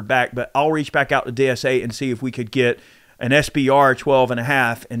never heard back, but I'll reach back out to DSA and see if we could get an SBR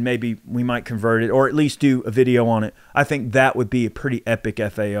 12.5, and maybe we might convert it or at least do a video on it. I think that would be a pretty epic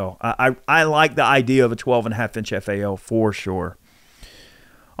FAL. I like the idea of a 12.5-inch FAL for sure.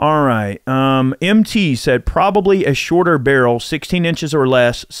 All right. MT said probably a shorter barrel, 16 inches or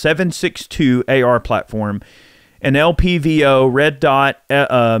less, 7.62 AR platform, an LPVO red dot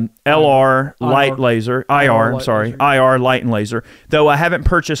LR light laser, IR light and laser. Though I haven't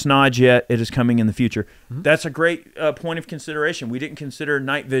purchased Nodge yet, it is coming in the future. That's a great point of consideration. We didn't consider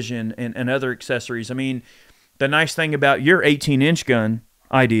night vision and other accessories. I mean, the nice thing about your 18-inch gun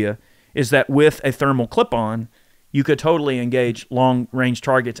idea is that with a thermal clip-on, you could totally engage long-range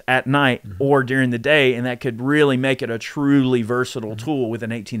targets at night or during the day, and that could really make it a truly versatile tool with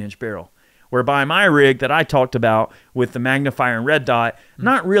an 18-inch barrel. Whereby my rig that I talked about with the magnifier and red dot,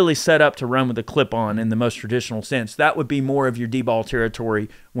 not really set up to run with a clip-on in the most traditional sense. That would be more of your D-ball territory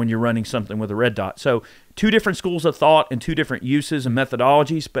when you're running something with a red dot. So 2 different schools of thought and 2 different uses and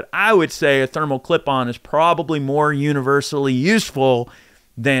methodologies, but I would say a thermal clip-on is probably more universally useful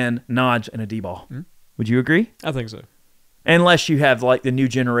than Nodge and a D-ball. Would you agree? I think so. Unless you have like the new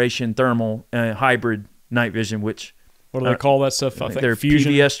generation thermal hybrid night vision, which... What do they call that stuff? I think they're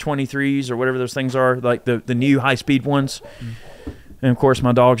Fusion PVS 23s or whatever those things are, like the new high-speed ones. And, of course,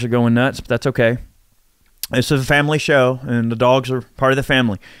 my dogs are going nuts, but that's okay. This is a family show, and the dogs are part of the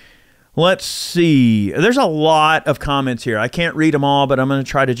family. Let's see. There's a lot of comments here. I can't read them all, but I'm going to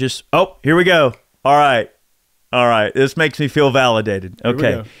try to just... Oh, here we go. All right. This makes me feel validated.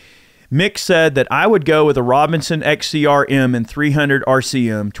 Okay. Mick said that I would go with a Robinson XCR-M and 300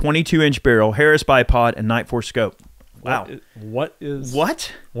 RCM, 22-inch barrel, Harris bipod, and Night Force scope. Wow. What is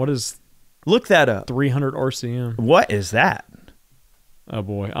Look that up. 300 RCM? What is that? Oh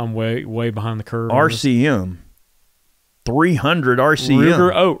boy, I'm way behind the curve. RCM. 300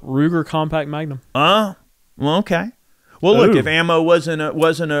 RCM. Ruger Compact Magnum. Well, okay. Well, look, if ammo wasn't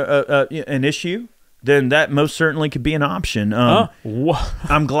an issue, then that most certainly could be an option.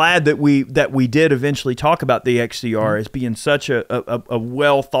 I'm glad that we did eventually talk about the XCR as being such a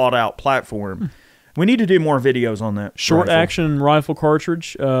well thought out platform. We need to do more videos on that. Short action rifle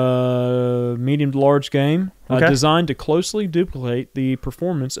cartridge, medium to large game, designed to closely duplicate the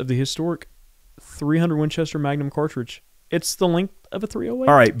performance of the historic 300 Winchester Magnum cartridge. It's the length of a 308.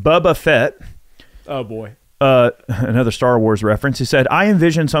 All right, Bubba Fett. Oh boy. Another Star Wars reference. He said, I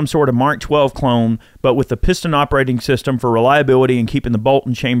envision some sort of Mark 12 clone, but with the piston operating system for reliability and keeping the bolt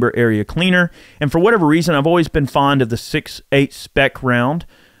and chamber area cleaner. And for whatever reason, I've always been fond of the 6.8 spec round.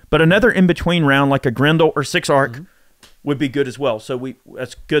 But another in-between round like a Grendel or 6-ARC would be good as well. So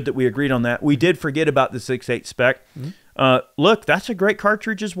that's good that we agreed on that. We did forget about the 6.8 spec. Look, that's a great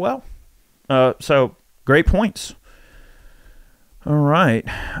cartridge as well. So great points. All right.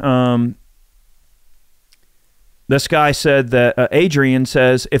 This guy said that Adrian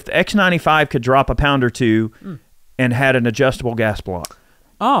says if the X95 could drop a pound or two and had an adjustable gas block.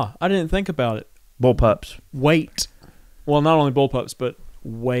 I didn't think about it. Bullpups. Weight. Well, not only bullpups, but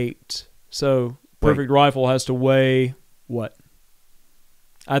weight. So Perfect Rifle has to weigh what?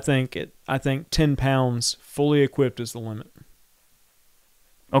 I think 10 pounds fully equipped is the limit.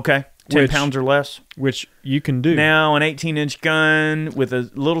 Okay. 10 pounds or less. Which you can do. Now, an 18-inch gun with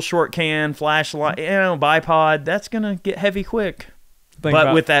a little short can, flashlight, bipod, that's going to get heavy quick.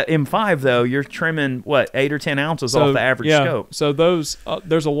 But with that M5, though, you're trimming, what, 8 or 10 ounces off the average scope. So those,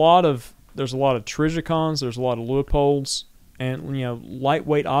 there's a lot of Trijicons, there's a lot of Leopolds, and,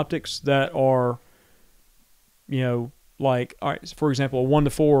 lightweight optics that are, like, all right, for example, a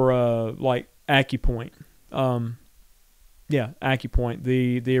 1-4, like, AccuPoint. AccuPoint,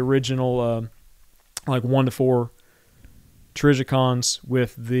 the original like 1-4 Trijicons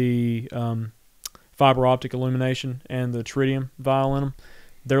with the fiber optic illumination and the tritium vial in them.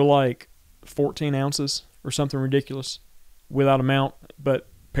 They're like 14 ounces or something ridiculous without a mount, but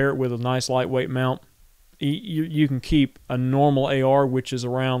pair it with a nice lightweight mount. You can keep a normal AR, which is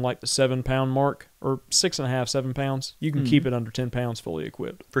around like the 7-pound mark, or 6.5, 7 pounds. You can keep it under 10 pounds fully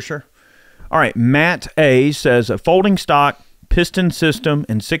equipped. For sure. All right, Matt A says a folding stock, piston system,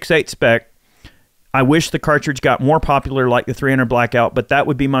 and 6.8 spec. I wish the cartridge got more popular like the 300 Blackout, but that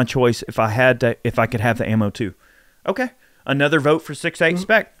would be my choice if I could have the ammo too. Okay. Another vote for 6.8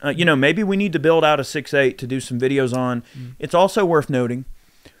 spec. Maybe we need to build out a 6.8 to do some videos on. It's also worth noting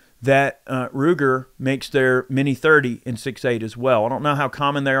that Ruger makes their Mini 30 in 6.8 as well. I don't know how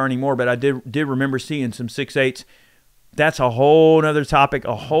common they are anymore, but I did remember seeing some 6.8s. That's a whole nother topic,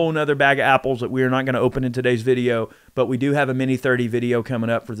 a whole nother bag of apples that we are not going to open in today's video, but we do have a Mini 30 video coming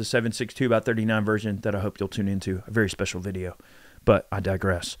up for the 7.62x39 version that I hope you'll tune into. A very special video, but I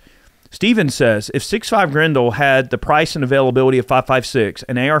digress. Steven says, if 6.5 Grendel had the price and availability of 5.56,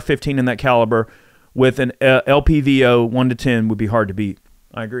 an AR-15 in that caliber with an LPVO 1 to 10 would be hard to beat.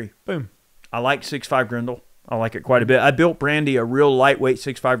 I agree. Boom. I like 6.5 Grendel. I like it quite a bit. I built Brandy a real lightweight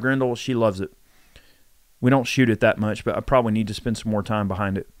 6.5 Grendel. She loves it. We don't shoot it that much, but I probably need to spend some more time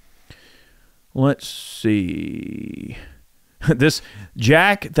behind it. Let's see. This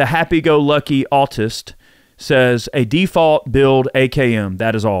Jack, the happy-go-lucky autist, says a default build AKM.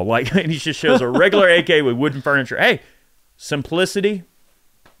 That is all. Like, he just shows a regular AK with wooden furniture. Hey, simplicity.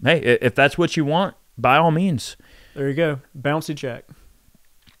 Hey, if that's what you want, by all means. There you go. Bouncy Jack.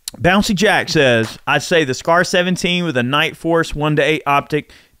 Bouncy Jack says, I'd say the Scar 17 with a Night Force 1 to 8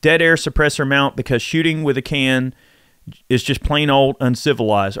 optic, dead air suppressor mount, because shooting with a can is just plain old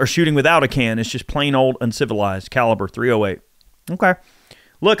uncivilized. Or shooting without a can is just plain old uncivilized. Caliber 308. Okay.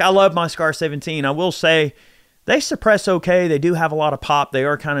 Look, I love my Scar 17. I will say they suppress okay. They do have a lot of pop. They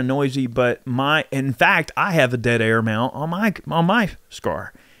are kind of noisy, but in fact, I have a dead air mount on my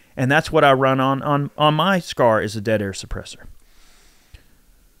Scar. And that's what I run on my Scar is a dead air suppressor.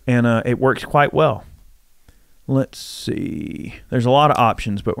 And it works quite well. Let's see. There's a lot of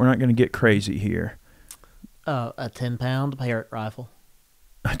options, but we're not going to get crazy here. A 10-pound Parrot rifle.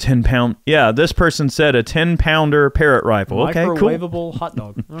 A 10-pound. Yeah, this person said a 10-pounder Parrot rifle. Okay, cool. Microwavable hot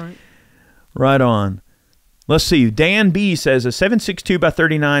dog. All right. Right on. Let's see. Dan B says a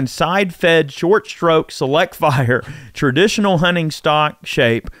 7.62x39 side-fed short stroke select fire traditional hunting stock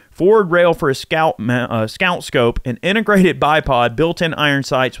shape, forward rail for a scout scope, and integrated bipod, built-in iron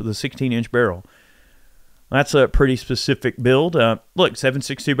sights with a 16-inch barrel. That's a pretty specific build. Look,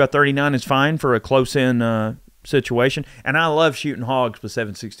 7.62x39 is fine for a close-in situation, and I love shooting hogs with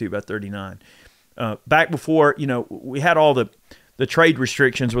 7.62x39. Back before, we had all the trade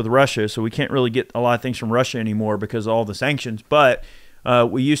restrictions with Russia, so we can't really get a lot of things from Russia anymore because of all the sanctions, but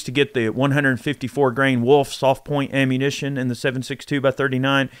we used to get the 154 grain Wolf soft point ammunition in the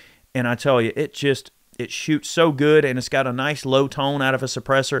 7.62x39, and I tell you, it shoots so good, and it's got a nice low tone out of a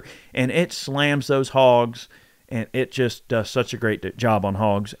suppressor, and it slams those hogs, and it just does such a great job on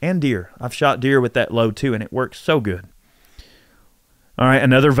hogs and deer. I've shot deer with that load too, and it works so good. All right,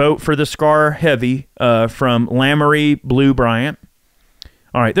 another vote for the Scar Heavy from Lamory Blue Bryant.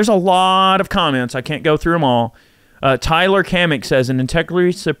 All right, there's a lot of comments. I can't go through them all. Tyler Kamek says, an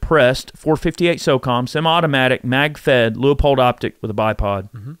integrally suppressed 458 SOCOM, semi-automatic, mag-fed, Leupold optic with a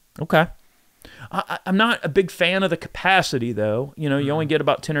bipod. Mm-hmm. Okay. I'm not a big fan of the capacity, though. You only get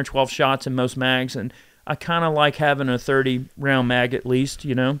about 10 or 12 shots in most mags, and I kind of like having a 30-round mag at least,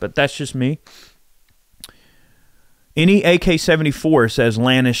 but that's just me. Any AK-74 says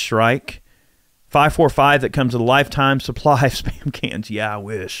Lannis Strike. 5.45 that comes with a lifetime supply of Spam cans. Yeah, I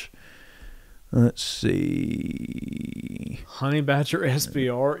wish. Let's see. Honey Badger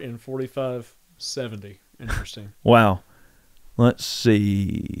SBR in 4570. Interesting. Wow. Let's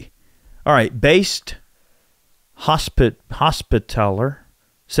see. All right, Based Hospitaler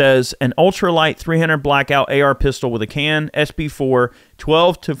says an ultralight 300 Blackout AR pistol with a can, SB4,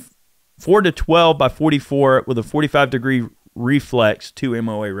 4 to 12 by 44 with a 45-degree reflex, 2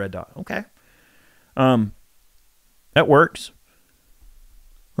 MOA red dot. Okay. That works.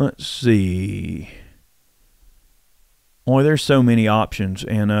 Let's see. Boy, there's so many options.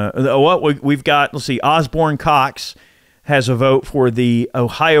 And what we've got, let's see, Osborne Cox has a vote for the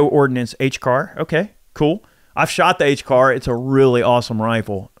Ohio Ordnance H-Car. Okay, cool. I've shot the H-Car. It's a really awesome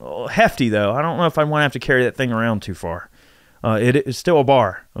rifle. Hefty, though. I don't know if I want to have to carry that thing around too far. It is still a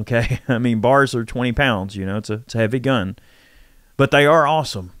bar, okay? I mean, bars are 20 pounds, it's a heavy gun. But they are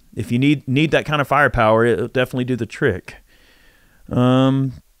awesome. If you need that kind of firepower, it'll definitely do the trick.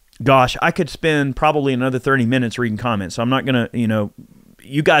 Gosh, I could spend probably another 30 minutes reading comments, so I'm not going to,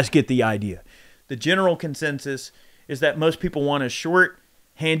 you guys get the idea. The general consensus is that most people want a short,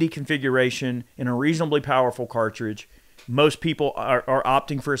 handy configuration in a reasonably powerful cartridge. Most people are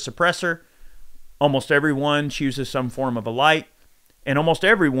opting for a suppressor. Almost everyone chooses some form of a light, and almost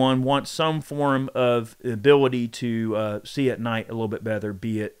everyone wants some form of ability to see at night a little bit better,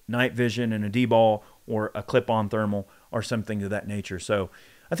 be it night vision and a D-ball or a clip-on thermal or something of that nature. So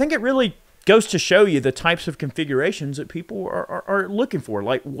I think it really goes to show you the types of configurations that people are looking for,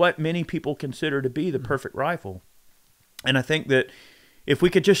 like what many people consider to be the perfect rifle. And I think that if we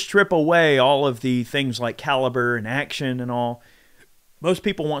could just strip away all of the things like caliber and action and all, most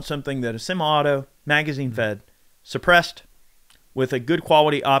people want something that is semi-auto, magazine fed, suppressed, with a good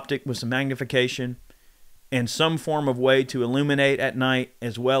quality optic with some magnification and some form of way to illuminate at night,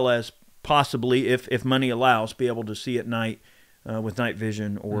 as well as possibly, if money allows, be able to see at night with night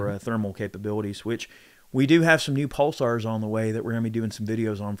vision or thermal capabilities, which we do have some new Pulsars on the way that we're going to be doing some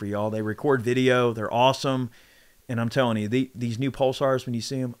videos on for y'all. They record video. They're awesome. And I'm telling you, these new Pulsars, when you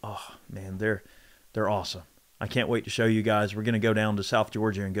see them, oh, man, they're awesome. I can't wait to show you guys. We're going to go down to South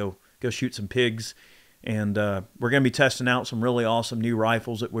Georgia and go shoot some pigs. And we're going to be testing out some really awesome new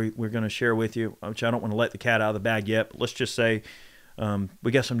rifles that we're going to share with you, which I don't want to let the cat out of the bag yet. But let's just say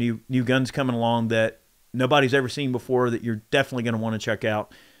we got some new guns coming along that nobody's ever seen before that you're definitely going to want to check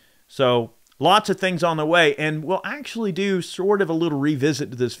out. So lots of things on the way. And we'll actually do sort of a little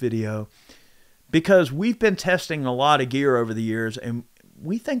revisit to this video because we've been testing a lot of gear over the years, and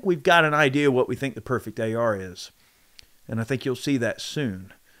we think we've got an idea what we think the perfect AR is. And I think you'll see that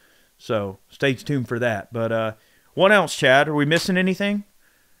soon. So stay tuned for that. But what else, Chad? Are we missing anything?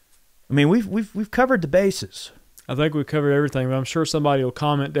 I mean, we've covered the bases. I think we covered everything, but I'm sure somebody will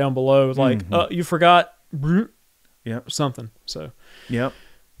comment down below like, you forgot something. So, yep.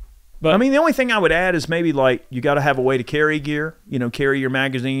 But I mean, the only thing I would add is maybe like you got to have a way to carry gear, carry your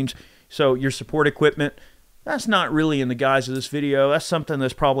magazines. So your support equipment, that's not really in the guise of this video. That's something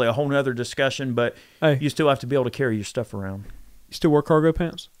that's probably a whole nother discussion, but hey, you still have to be able to carry your stuff around. You still wear cargo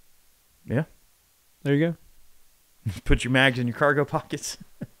pants? Yeah. There you go. Put your mags in your cargo pockets.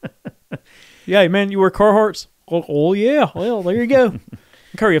 Yeah, man, you wear Carhartts? Oh yeah. Well, there you go.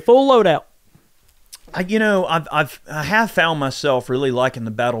 Carry a full loadout. I have found myself really liking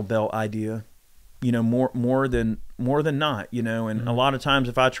the battle belt idea, more than not, and a lot of times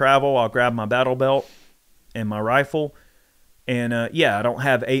if I travel, I'll grab my battle belt and my rifle, and I don't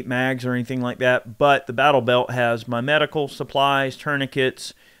have 8 mags or anything like that, but the battle belt has my medical supplies,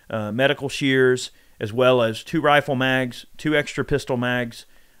 tourniquets, medical shears, as well as 2 rifle mags, 2 extra pistol mags,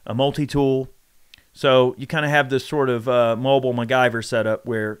 a multi-tool. So you kind of have this sort of mobile MacGyver setup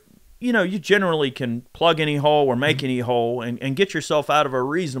where you generally can plug any hole or make any hole and get yourself out of a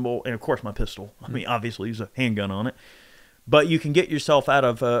reasonable, and of course my pistol, I mean, obviously there's a handgun on it, but you can get yourself out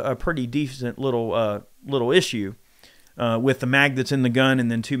of a pretty decent little issue with the mag that's in the gun and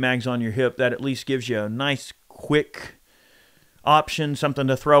then 2 mags on your hip. That at least gives you a nice, quick option, something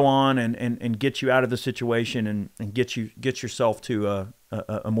to throw on and get you out of the situation and get yourself to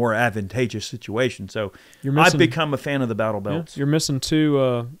a more advantageous situation. So I've become a fan of the battle belts. Yeah, you're missing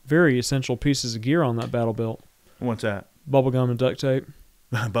 2 very essential pieces of gear on that battle belt. What's that? Bubblegum and duct tape.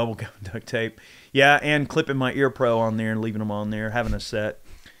 Bubblegum and duct tape. Yeah, and clipping my ear pro on there and leaving them on there, having a set.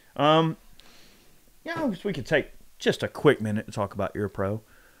 We could take just a quick minute to talk about ear pro.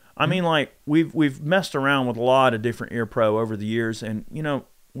 I mean, like, we've messed around with a lot of different ear pro over the years, and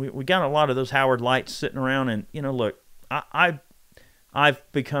we got a lot of those Howard lights sitting around, and look, I've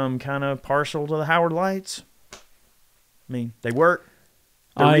become kind of partial to the Howard lights. I mean, they work.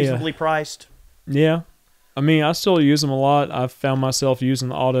 They're reasonably priced. Yeah. I mean, I still use them a lot. I've found myself using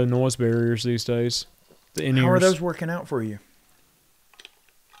the auto noise barriers these days. The in-ears. How are those working out for you?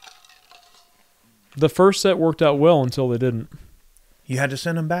 The first set worked out well until they didn't. You had to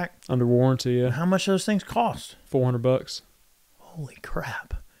send them back? Under warranty, yeah. How much do those things cost? $400. Holy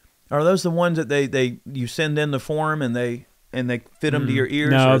crap. Are those the ones that you send in the form and they fit them to your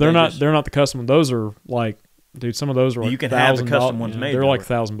ears? No, they're not. They're not the custom ones. Those are like, dude, some of those are like you can have the custom ones made. They're like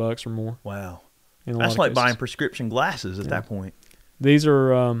 $1,000 or more. Wow, that's like buying prescription glasses at that point. These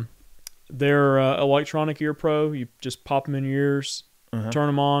are they're electronic ear pro. You just pop them in your ears, turn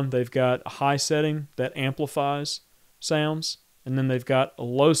them on. They've got a high setting that amplifies sounds, and then they've got a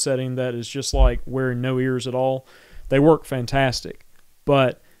low setting that is just like wearing no ears at all. They work fantastic,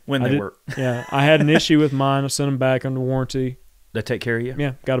 but when they work. Yeah, I had an issue with mine. I sent them back under warranty. They take care of you?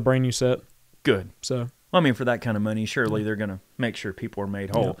 Yeah, got a brand new set. Good. So, well, I mean, for that kind of money, surely they're going to make sure people are made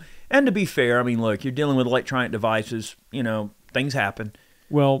whole. Yeah. And to be fair, I mean, look, you're dealing with electronic devices. Things happen.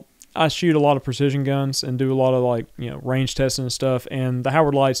 Well, I shoot a lot of precision guns and do a lot of range testing and stuff, and the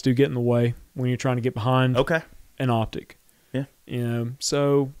Howard lights do get in the way when you're trying to get behind an optic. Yeah.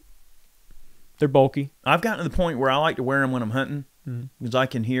 So they're bulky. I've gotten to the point where I like to wear them when I'm hunting. Because I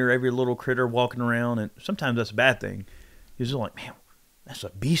can hear every little critter walking around, and sometimes that's a bad thing. You're just like, man, that's a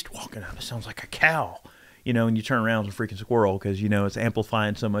beast walking up. It sounds like a cow. And you turn around, it's a freaking squirrel because, it's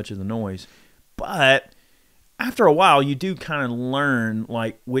amplifying so much of the noise. But after a while, you do kind of learn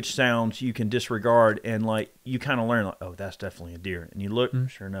like which sounds you can disregard, and like you kind of learn like, oh, that's definitely a deer. And you look,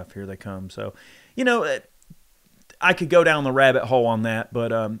 sure enough, here they come. So, you know, I could go down the rabbit hole on that,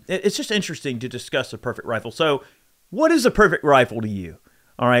 but it's just interesting to discuss a perfect rifle. So, what is a perfect rifle to you?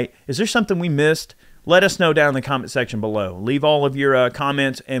 All right, is there something we missed? Let us know down in the comment section below. Leave all of your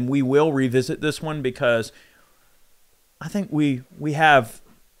comments, and we will revisit this one because I think we have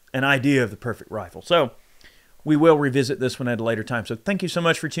an idea of the perfect rifle. So we will revisit this one at a later time. So thank you so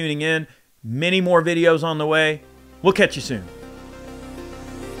much for tuning in. Many more videos on the way. We'll catch you soon.